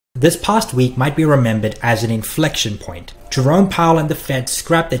This past week might be remembered as an inflection point. Jerome Powell and the Fed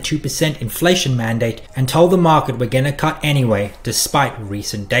scrapped their 2% inflation mandate and told the market we're going to cut anyway, despite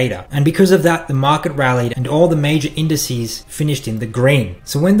recent data. And because of that, the market rallied and all the major indices finished in the green.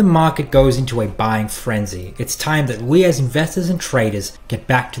 So when the market goes into a buying frenzy, it's time that we as investors and traders get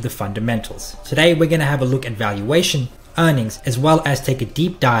back to the fundamentals. Today, we're going to have a look at valuation, earnings, as well as take a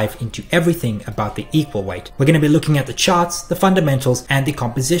deep dive into everything about the equal weight. We're going to be looking at the charts, the fundamentals, and the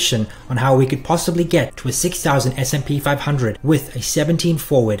composition on how we could possibly get to a 6,000 S&P 500 with a 17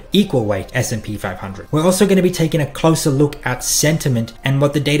 forward equal weight S&P 500. We're also going to be taking a closer look at sentiment and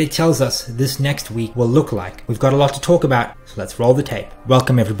what the data tells us this next week will look like. We've got a lot to talk about, so let's roll the tape.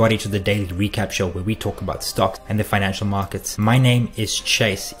 Welcome everybody to the daily recap show where we talk about stocks and the financial markets. My name is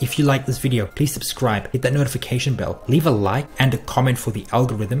Chase. If you like this video, please subscribe, hit that notification bell, leave a like and a comment for the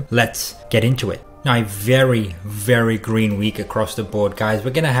algorithm. Let's get into it. Now, a very green week across the board, guys. We're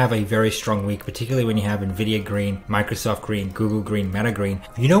going to have a very strong week, particularly when you have Nvidia green, Microsoft green, Google green, Meta green.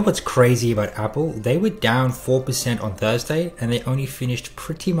 You know what's crazy about Apple? They were down 4% on Thursday and they only finished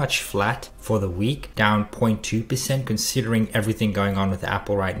pretty much flat for the week, down 0.2% considering everything going on with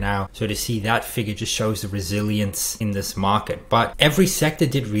Apple right now. So to see that figure just shows the resilience in this market. But every sector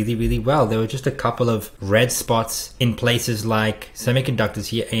did really well. There were just a couple of red spots in places like semiconductors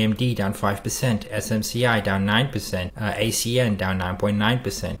here, AMD down 5%, SMCI down 9%, ACN down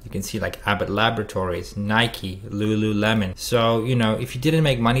 9.9%. You can see like Abbott Laboratories, Nike, Lululemon. So, you know, if you didn't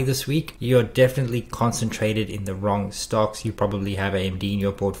make money this week, you're definitely concentrated in the wrong stocks. You probably have AMD in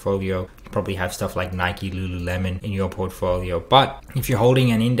your portfolio. Probably have stuff like Nike, Lululemon in your portfolio. But if you're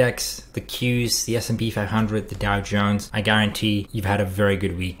holding an index, the Qs, the S&P 500, the Dow Jones, I guarantee you've had a very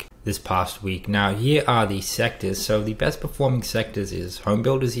good week this past week. Now, here are the sectors. So the best performing sectors is home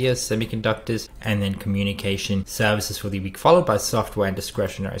builders here, semiconductors, and then communication services for the week, followed by software and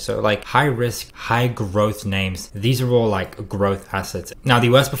discretionary. So like high risk, high growth names. These are all like growth assets. Now, the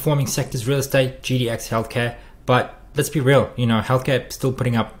worst performing sectors, real estate, GDX, healthcare, but let's be real, you know, healthcare still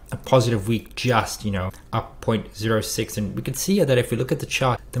putting up a positive week, just, you know, up 0.06. And we can see that if we look at the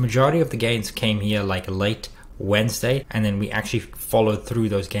chart, the majority of the gains came here like late Wednesday, and then we actually followed through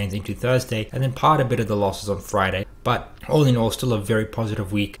those gains into Thursday, and then part a bit of the losses on Friday. But all in all, still a very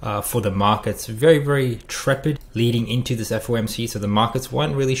positive week for the markets. Very trepid leading into this FOMC, so the markets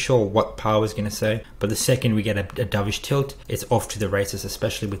weren't really sure what Powell was going to say. But the second we get a dovish tilt, it's off to the races,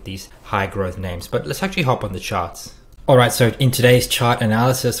 especially with these high growth names. But let's actually hop on the charts. Alright, so in today's chart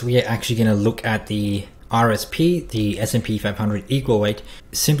analysis, we are actually going to look at the RSP, the S&P 500 equal weight,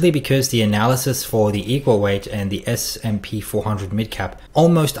 simply because the analysis for the equal weight and the S&P 400 midcap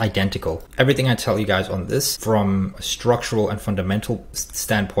almost identical. Everything I tell you guys on this from a structural and fundamental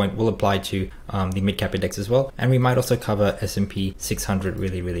standpoint will apply to the midcap index as well. And we might also cover S&P 600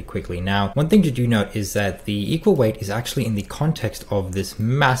 really quickly. Now, one thing to do note is that the equal weight is actually in the context of this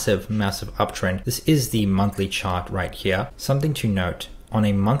massive uptrend. This is the monthly chart right here. Something to note. On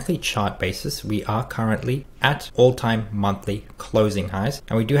a monthly chart basis, we are currently at all-time monthly closing highs.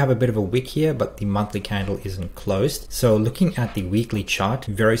 And we do have a bit of a wick here, but the monthly candle isn't closed. So looking at the weekly chart,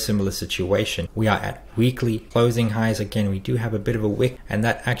 very similar situation. We are at weekly closing highs. Again, we do have a bit of a wick, and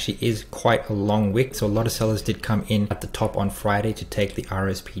that actually is quite a long wick. So a lot of sellers did come in at the top on Friday to take the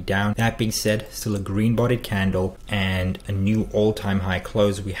RSP down. That being said, still a green bodied candle and a new all-time high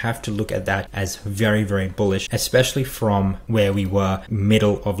close. We have to look at that as very bullish, especially from where we were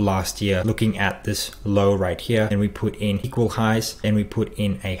middle of last year. Looking at this low right here, and we put in equal highs, and we put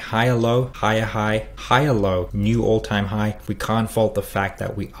in a higher low, higher high, higher low, new all-time high. We can't fault the fact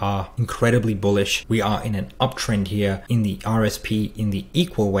that we are incredibly bullish. We are in an uptrend here in the RSP, in the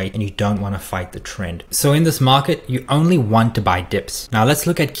equal weight, and you don't want to fight the trend. So in this market, you only want to buy dips. Now let's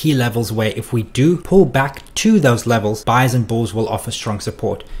look at key levels where if we do pull back to those levels, buyers and bulls will offer strong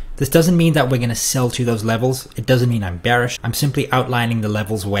support. This doesn't mean that we're going to sell to those levels. It doesn't mean I'm bearish. I'm simply outlining the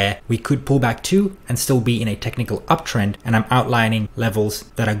levels where we could pull back to and still be in a technical uptrend. And I'm outlining levels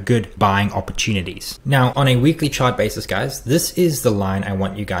that are good buying opportunities. Now, on a weekly chart basis, guys, this is the line I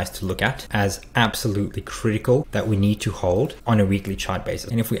want you guys to look at as absolutely critical that we need to hold on a weekly chart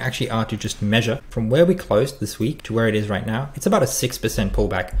basis. And if we actually are to just measure from where we closed this week to where it is right now, it's about a 6%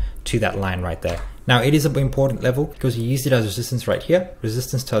 pullback to that line right there. Now it is an important level because you used it as resistance right here,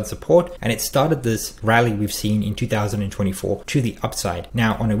 resistance turned support, and it started this rally we've seen in 2024 to the upside.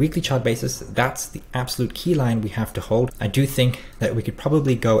 Now on a weekly chart basis, that's the absolute key line we have to hold. I do think that we could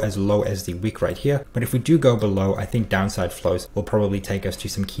probably go as low as the wick right here, but if we do go below, I think downside flows will probably take us to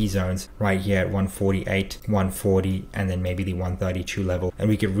some key zones right here at 148, 140, and then maybe the 132 level, and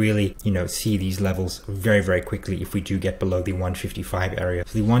we could really, you know, see these levels very, very quickly if we do get below the 155 area.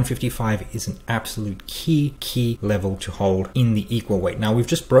 So the 155 is an absolute key level to hold in the equal weight. Now we've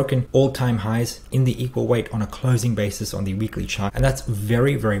just broken all-time highs in the equal weight on a closing basis on the weekly chart, and that's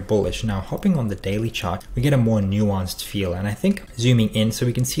very, very bullish. Now hopping on the daily chart, we get a more nuanced feel, and I think zooming in so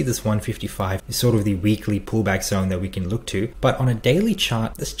we can see this 155 is sort of the weekly pullback zone that we can look to. But on a daily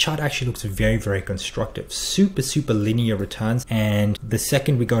chart, this chart actually looks very, very constructive, super linear returns, and the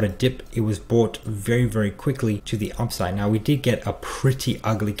second we got a dip, it was bought very, very quickly to the upside. Now we did get a pretty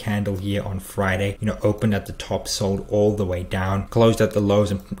ugly candle here on Friday, you know, opened at the top, sold all the way down, closed at the lows,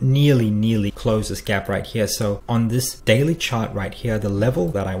 and nearly closed this gap right here. So on this daily chart right here, the level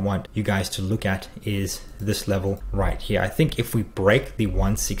that I want you guys to look at is this level right here. I think if we break the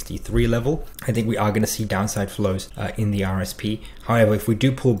 163 level, I think we are going to see downside flows in the RSP. However, if we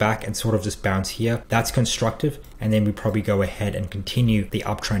do pull back and sort of just bounce here, that's constructive, and then we probably go ahead and continue the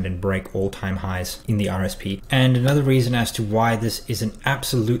uptrend and break all-time highs in the RSP. And another reason as to why this is an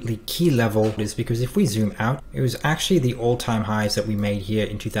absolutely key level is because if we zoom out, it was actually the all-time highs that we made here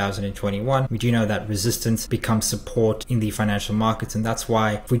in 2021. We do know that resistance becomes support in the financial markets, and that's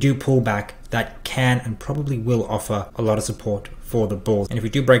why if we do pull back, that can and probably will offer a lot of support for the bulls. And if we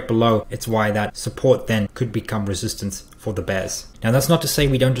do break below, it's why that support then could become resistance for the bears. Now that's not to say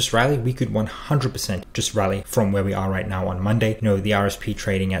we don't just rally. We could 100% just rally from where we are right now on Monday. You know, the RSP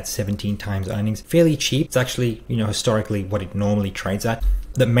trading at 17 times earnings, fairly cheap. It's actually, you know, historically what it normally trades at.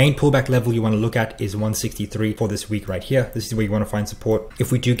 The main pullback level you want to look at is 163 for this week right here. This is where you want to find support. If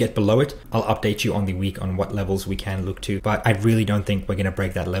we do get below it, I'll update you on the week on what levels we can look to. But I really don't think we're going to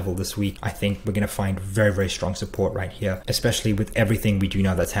break that level this week. I think we're going to find very, very strong support right here, especially with everything we do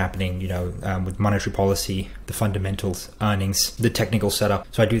know that's happening, you know, with monetary policy, the fundamentals, earnings, the technical setup.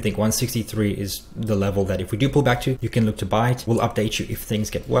 So I do think 163 is the level that if we do pull back to, you can look to buy it. We'll update you if things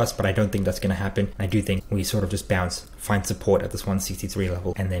get worse, but I don't think that's going to happen. I do think we sort of just bounce, find support at this 163 level,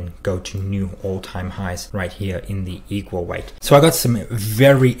 and then go to new all-time highs right here in the equal weight. So I got some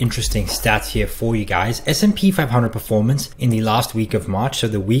very interesting stats here for you guys. S&P 500 performance in the last week of March, so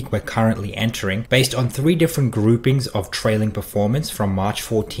the week we're currently entering, based on 3 different groupings of trailing performance from March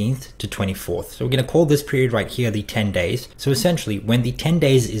 14th to 24th. So we're going to call this period right here the 10 days. So essentially when the 10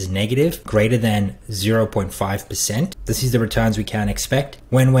 days is negative, greater than 0.5%, this is the returns we can expect.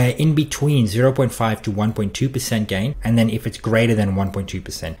 When we're in between 0.5 to 1.2% gain, and then if it's greater than 1.2%.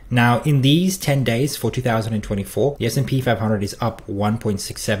 Now in these 10 days for 2024, the S&P 500 is up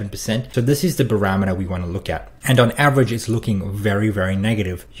 1.67%. So this is the barometer we want to look at. And on average, it's looking very, very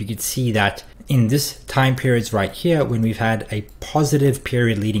negative. You can see that in this time periods right here, when we've had a positive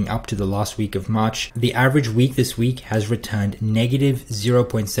period leading up to the last week of March, the average week this week has returned negative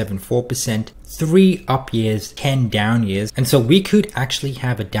 0.74%, 3 up years, 10 down years. And so we could actually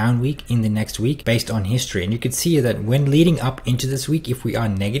have a down week in the next week based on history. And you can see that when leading up into this week, if we are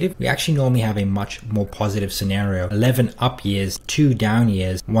negative, we actually normally have a much more positive scenario. 11 up years, 2 down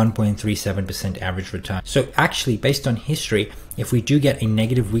years, 1.37% average return. So actually based on history, if we do get a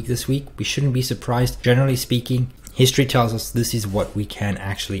negative week this week, we shouldn't be surprised. Generally speaking, history tells us this is what we can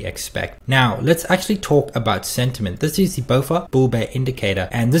actually expect. Now, let's actually talk about sentiment. This is the BOFA Bull Bear Indicator,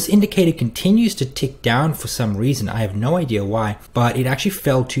 and this indicator continues to tick down for some reason. I have no idea why, but it actually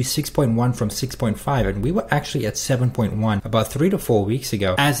fell to 6.1 from 6.5, and we were actually at 7.1 about 3 to 4 weeks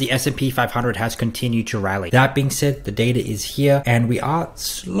ago as the S&P 500 has continued to rally. That being said, the data is here, and we are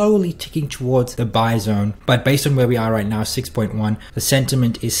slowly ticking towards the buy zone, but based on where we are right now, 6.1, the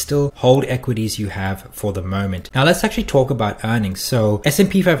sentiment is still hold equities you have for the moment. Now let's actually talk about earnings. So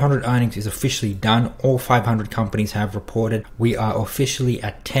S&P 500 earnings is officially done. All 500 companies have reported. We are officially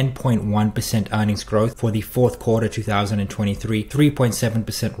at 10.1% earnings growth for the fourth quarter 2023,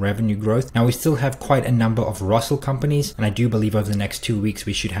 3.7% revenue growth. Now we still have quite a number of Russell companies, and I do believe over the next 2 weeks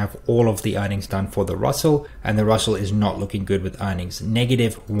we should have all of the earnings done for the Russell, and the Russell is not looking good with earnings.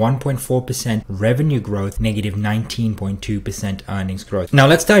 Negative 1.4% revenue growth, negative 19.2% earnings growth. Now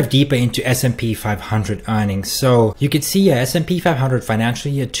let's dive deeper into S&P 500 earnings. So So you can see S&P 500 financial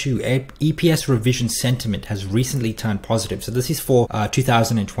year 2 EPS revision sentiment has recently turned positive. So this is for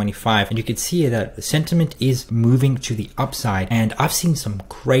 2025, and you can see that the sentiment is moving to the upside. And I've seen some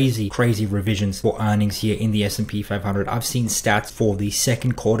crazy revisions for earnings here in the S&P 500. I've seen stats for the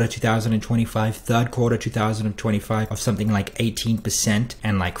second quarter 2025, third quarter 2025 of something like 18%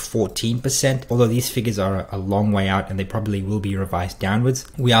 and like 14%. Although these figures are a long way out and they probably will be revised downwards,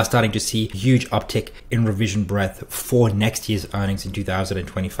 we are starting to see a huge uptick in revision breadth for next year's earnings in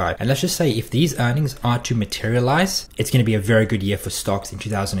 2025. And let's just say if these earnings are to materialize, it's going to be a very good year for stocks in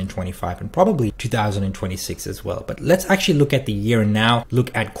 2025 and probably 2026 as well. But let's actually look at the year and now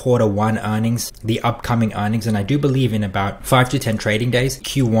look at quarter one earnings, the upcoming earnings. And I do believe in about 5 to 10 trading days,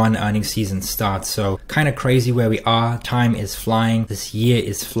 Q1 earnings season starts. So kind of crazy where we are. Time is flying. This year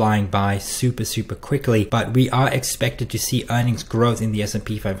is flying by super quickly, but we are expected to see earnings growth in the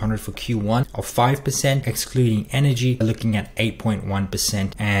S&P 500 for Q1 of 5%, excluding energy. We're looking at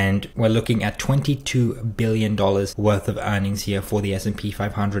 8.1%, and we're looking at $22 billion worth of earnings here for the S&P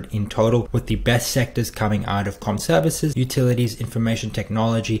 500 in total, with the best sectors coming out of comm services, utilities, information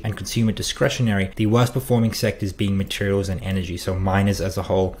technology, and consumer discretionary. The worst performing sectors being materials and energy. So miners as a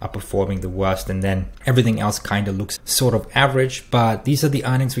whole are performing the worst, and then everything else kind of looks sort of average. But these are the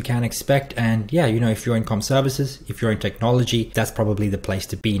earnings we can expect. And yeah, you know, if you're in comm services, if you're in technology, that's probably the place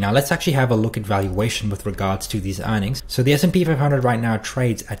to be. Now let's actually have a look at valuation with regards to these earnings. So the S&P 500 right now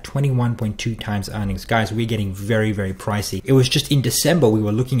trades at 21.2 times earnings. Guys, we're getting very pricey. It was just in December we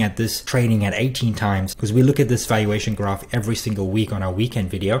were looking at this trading at 18 times, because we look at this valuation graph every single week on our weekend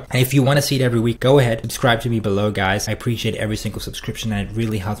video. And if you want to see it every week, go ahead, subscribe to me below, guys. I appreciate every single subscription and it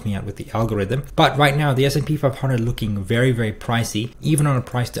really helps me out with the algorithm. But right now the S&P 500 looking very pricey, even on a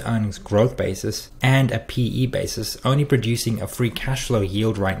price to earnings growth basis and a PE basis, only producing a free cash flow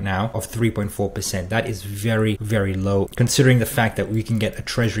yield right now of 3.4%. That is very low, considering the fact that we can get a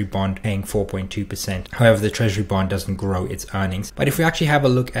treasury bond paying 4.2%. However, the treasury bond doesn't grow its earnings. But if we actually have a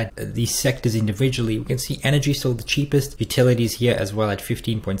look at these sectors individually, we can see energy still the cheapest, utilities here as well at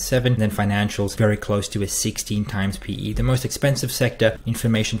 15.7, and then financials very close to a 16 times PE. The most expensive sector,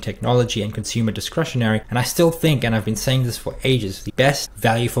 information technology and consumer discretionary. And I still think, and I've been saying this for ages, the best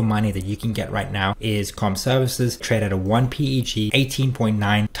value for money that you can get right now is comm services, trade at a 1 PEG,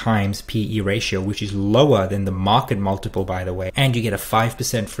 18.9 times PE ratio, which is lower than the market multiple, by the way. And you get a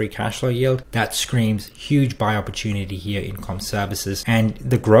 5% free cash flow yield. That screams huge buy opportunity here in comm services. And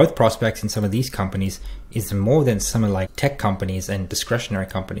the growth prospects in some of these companies is more than some of like tech companies and discretionary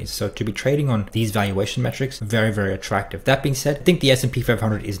companies. So to be trading on these valuation metrics, very attractive. That being said, I think the S&P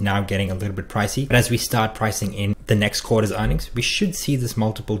 500 is now getting a little bit pricey, but as we start pricing in the next quarter's earnings, we should see this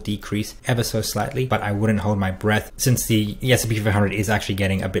multiple decrease ever so slightly, but I wouldn't hold my breath since the S&P 500 is actually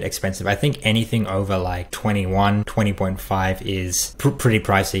getting a bit expensive. I think anything over like 20.5 is pretty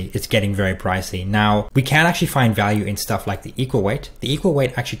pricey. It's getting very pricey. Now, we can actually find value in stuff like the equal weight. The equal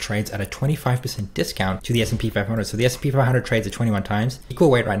weight actually trades at a 25% discount to the S&P 500. So the S&P 500 trades at 21 times. Equal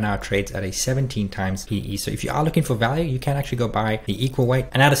weight right now trades at a 17 times PE. So if you are looking for value, you can actually go buy the equal weight.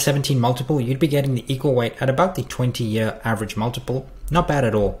 And at a 17 multiple, you'd be getting the equal weight at about the 20-year average multiple. Not bad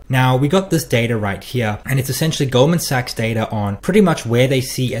at all. Now, we got this data right here, and it's essentially Goldman Sachs data on pretty much where they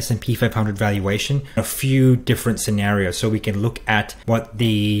see S&P 500 valuation, a few different scenarios. So we can look at what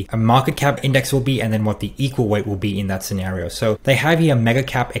the market cap index will be and then what the equal weight will be in that scenario. So they have here mega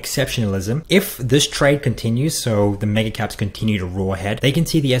cap exceptionalism. If this trade continues, so the mega caps continue to roar ahead, they can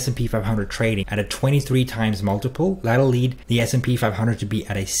see the S&P 500 trading at a 23 times multiple. That'll lead the S&P 500 to be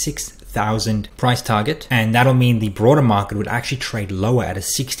at a 6,000 price target, and that'll mean the broader market would actually trade lower at a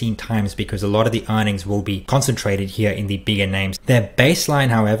 16 times because a lot of the earnings will be concentrated here in the bigger names. Their baseline,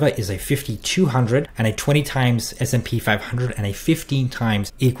 however, is a 5,200 and a 20 times S&P 500 and a 15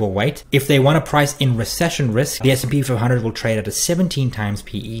 times equal weight. If they want to price in recession risk, the S&P 500 will trade at a 17 times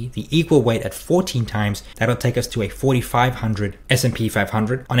PE, the equal weight at 14 times. That'll take us to a 4,500 S&P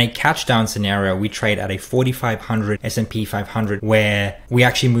 500. On a catch down scenario, we trade at a 4,500 S&P 500, where we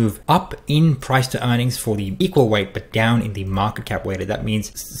actually move up in price to earnings for the equal weight, but down in the market cap weighted. That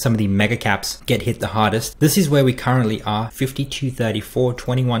means some of the mega caps get hit the hardest. This is where we currently are, 5234,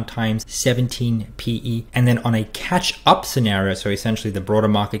 21 times 17 PE. And then on a catch up scenario, so essentially the broader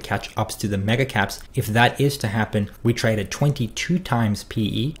market catch ups to the mega caps, if that is to happen, we trade at 22 times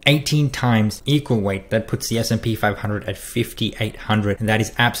PE, 18 times equal weight. That puts the S&P 500 at 5,800. And that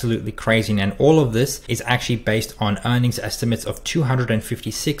is absolutely crazy. And all of this is actually based on earnings estimates of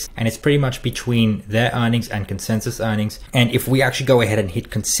 256, and it's pretty much between their earnings and consensus earnings. And if we actually go ahead and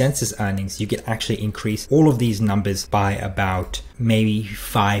hit consensus earnings, you can actually increase all of these numbers by about maybe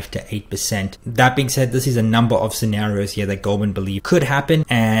 5 to 8%. That being said, this is a number of scenarios here that Goldman believe could happen.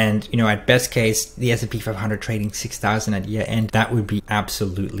 And, at best case, the S&P 500 trading 6,000 at year end, that would be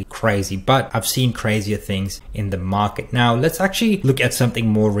absolutely crazy. But I've seen crazier things in the market. Now, let's actually look at something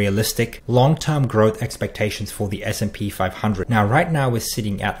more realistic. Long-term growth expectations for the S&P 500. Now, right now we're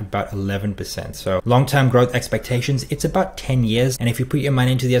sitting at about 11%. So long-term growth expectations, it's about 10 years. And if you put your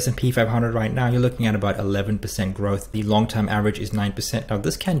money into the S&P 500 right now, you're looking at about 11% growth. The long-term average is 9%. Now,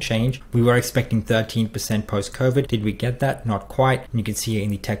 this can change. We were expecting 13% post-COVID. Did we get that? Not quite. And you can see here in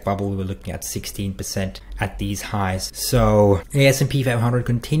the tech bubble, we were looking at 16% at these highs. So the S&P 500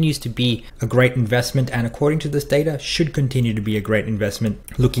 continues to be a great investment, and according to this data, should continue to be a great investment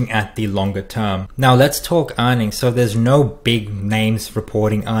looking at the longer term. Now let's talk earnings. So there's no big names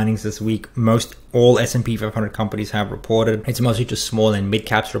reporting earnings this week. All S&P 500 companies have reported. It's mostly just small and mid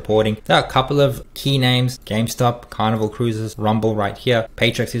caps reporting. There are a couple of key names: GameStop, Carnival Cruises, Rumble right here.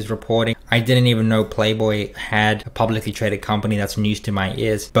 Paychex is reporting. I didn't even know Playboy had a publicly traded company. That's news to my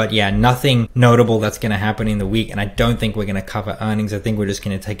ears. But yeah, nothing notable that's going to happen in the week. And I don't think we're going to cover earnings. I think we're just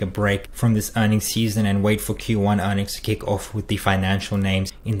going to take a break from this earnings season and wait for Q1 earnings to kick off with the financial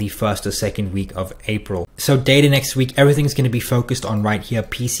names in the first or second week of April. So data next week, everything's going to be focused on right here,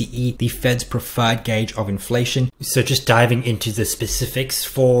 PCE, the Fed's preferred gauge of inflation. So just diving into the specifics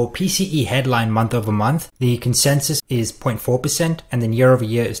for PCE headline month over month, the consensus is 0.4%, and then year over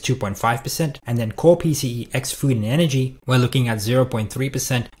year is 2.5%. And then core PCE ex food and energy, we're looking at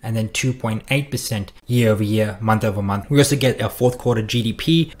 0.3% and then 2.8% year over year, month over month. We also get our fourth quarter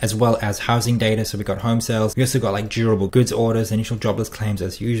GDP as well as housing data. So we got home sales. We also got like durable goods orders, initial jobless claims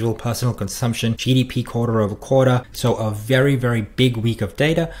as usual, personal consumption, GDP quarter over quarter. So a very, very big week of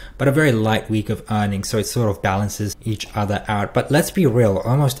data, but a very light week of earnings. So it sort of balances each other out. But let's be real,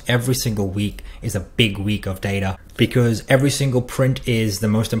 almost every single week is a big week of data, because every single print is the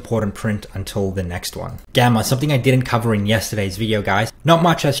most important print until the next one. Gamma, something I didn't cover in yesterday's video, guys. Not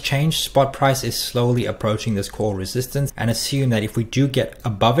much has changed. Spot price is slowly approaching this core resistance, and assume that if we do get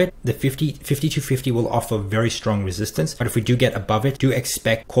above it, the 5250 will offer very strong resistance. But if we do get above it, do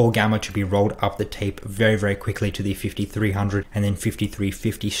expect core gamma to be rolled up the tape very, very quickly to the 5300 and then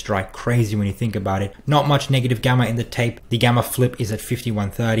 5350 strike. Crazy when you think about it. Not much negative gamma in the tape. The gamma flip is at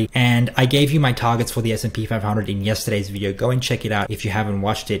 5130, and I gave you my targets for the S&P 500 in yesterday's video. Go and check it out if you haven't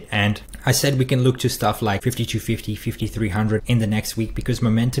watched it. And I said we can look to stuff like 5250, 5300 in the next week, because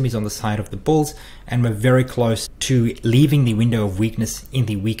momentum is on the side of the bulls, and we're very close to leaving the window of weakness in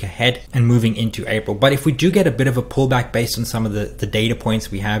the week ahead and moving into April. But if we do get a bit of a pullback based on some of the data points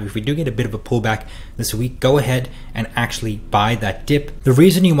we have, if we do get a bit of a pullback this week, go ahead and actually buy that dip. The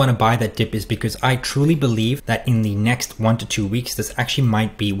reason you want to buy that dip is because I truly believe that in the next 1 to 2 weeks, this actually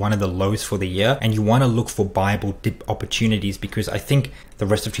might be one of the lows for the year, and you want to look for buyable dip opportunities, because I think the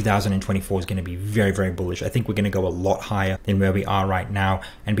rest of 2024 is going to be very, very bullish. I think we're going to go a lot higher than where we are right now.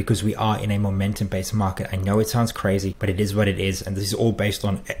 And because we are in a momentum based market, I know it sounds crazy, but it is what it is. And this is all based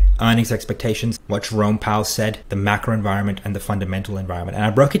on earnings expectations, what Jerome Powell said, the macro environment and the fundamental environment. And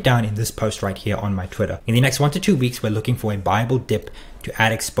I broke it down in this post right here on my Twitter. In the next 1 to 2 weeks, we're looking for a buyable dip to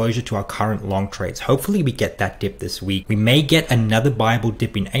add exposure to our current long trades. Hopefully we get that dip this week. We may get another buyable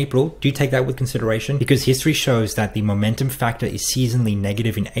dip in April. Do take that with consideration, because history shows that the momentum factor is seasonally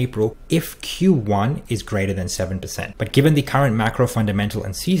negative in April if Q1 is greater than 7%. But given the current macro fundamental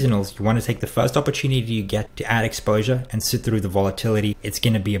and seasonals, you want to take the first opportunity you get to add exposure and sit through the volatility. It's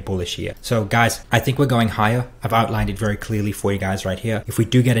going to be a bullish year. So guys, I think we're going higher. I've outlined it very clearly for you guys right here. If we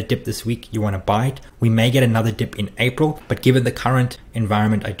do get a dip this week, you want to buy it. We may get another dip in April, but given the current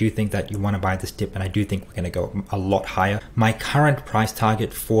environment, I do think that you want to buy this dip, and I do think we're going to go a lot higher. My current price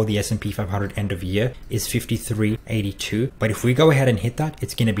target for the S&P 500 end of year is 53.82, but if we go ahead and hit that,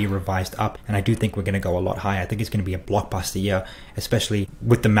 it's going to be revised up, and I do think we're going to go a lot higher. I think it's going to be a blockbuster year, especially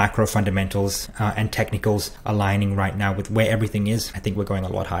with the macro fundamentals and technicals aligning right now with where everything is. I think we're going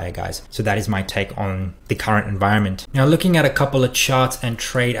a lot higher, guys. So that is my take on the current environment. Now, looking at a couple of charts and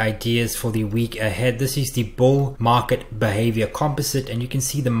trade ideas for the week ahead, this is the bull market behavior composite, and you can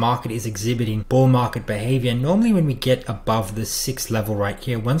see the market is exhibiting bull market behavior. Normally when we get above the 6th level right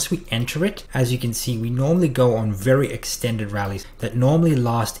here, once we enter it, as you can see, we normally go on very extended rallies that normally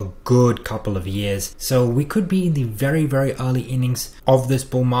last a good couple of years. So we could be in the very, very early innings of this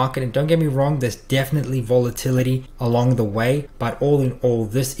bull market. And don't get me wrong, there's definitely volatility along the way, but all in all,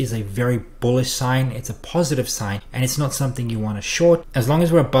 this is a very bullish sign. It's a positive sign, and it's not something you want to short. As long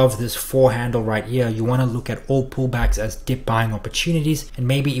as we're above this 4 handle right here, you want to look at all pullbacks as dip buying opportunities. And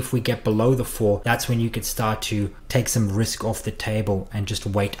maybe if we get below the 4, that's when you could start to take some risk off the table and just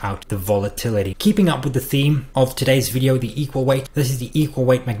wait out the volatility. Keeping up with the theme of today's video, the equal weight. This is the equal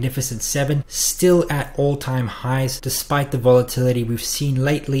weight Magnificent 7, still at all-time highs despite the volatility we've seen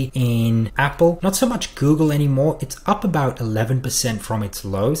lately in Apple. Not so much Google anymore. It's up about 11% from its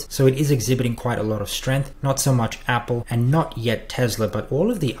lows, so it is exhibiting quite a lot of strength. Not so much Apple and not yet Tesla, but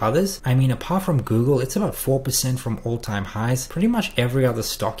all of the others, I mean, apart from Google, it's about 4% from all-time highs. Pretty much every other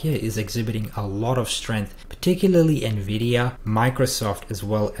stock here is exhibiting a lot of strength, particularly Nvidia, Microsoft, as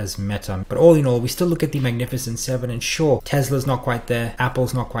well as Meta. But all in all, we still look at the Magnificent 7, and sure, Tesla's not quite there,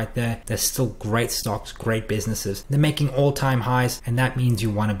 Apple's not quite there. They're still great stocks, great businesses. They're making all-time highs, and that means you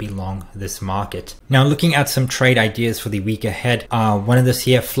want to be long this market. Now, looking at some trade ideas for the week ahead, one of this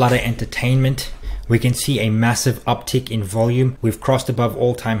here, Flutter Entertainment. We can see a massive uptick in volume. We've crossed above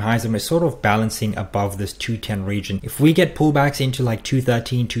all-time highs and we're sort of balancing above this 210 region. If we get pullbacks into like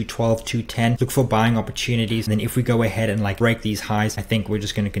 213, 212, 210, look for buying opportunities. And then if we go ahead and like break these highs, I think we're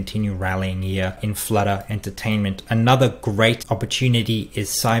just going to continue rallying here in Flutter Entertainment. Another great opportunity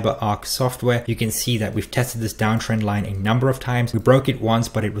is CyberArk Software. You can see that we've tested this downtrend line a number of times. We broke it once,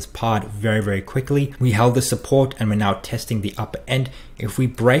 but it was pared very, very quickly. We held the support and we're now testing the upper end. If we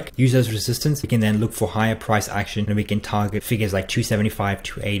break, use as resistance, we can then look for higher price action and we can target figures like 275,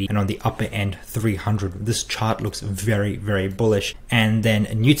 280, and on the upper end 300. This chart looks very, very bullish. And then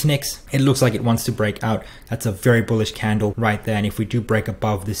Nutanix, it looks like it wants to break out. That's a very bullish candle right there. And if we do break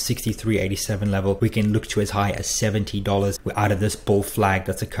above this 63.87 level, we can look to as high as $70. We're out of this bull flag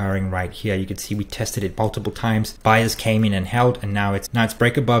that's occurring right here. You can see we tested it multiple times. Buyers came in and held, and now it's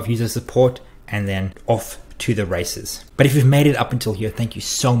break above, use as support, and then off to the races. But if you've made it up until here, thank you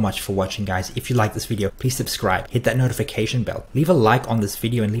so much for watching, guys. If you like this video, please subscribe, hit that notification bell, leave a like on this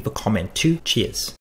video, and leave a comment too. Cheers.